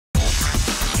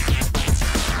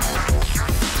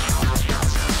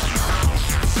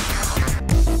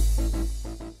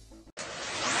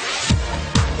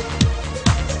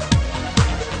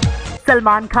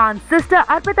Salman Khan's sister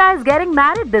Arpita is getting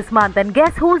married this month, and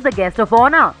guess who's the guest of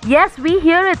honor? Yes, we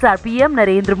hear it's our PM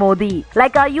Narendra Modi.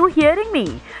 Like, are you hearing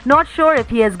me? Not sure if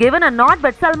he has given or not,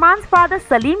 but Salman's father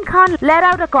Salim Khan let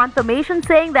out a confirmation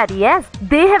saying that yes,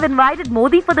 they have invited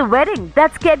Modi for the wedding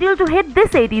that's scheduled to hit this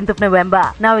 18th of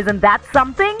November. Now, isn't that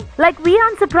something? Like, we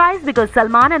aren't surprised because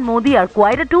Salman and Modi are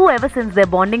quite a two ever since their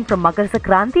bonding from Makar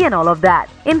Sankranti and all of that.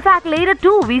 In fact, later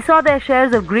too, we saw their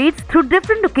shares of greets through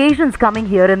different occasions coming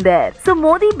here and there. So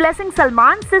Modi blessing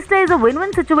Salman's sister is a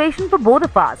win-win situation for both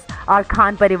of us, our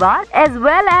Khan Parivar as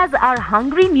well as our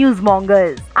hungry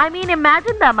newsmongers. I mean,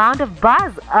 imagine the amount of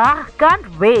buzz.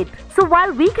 Can't wait. So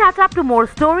while we catch up to more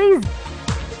stories,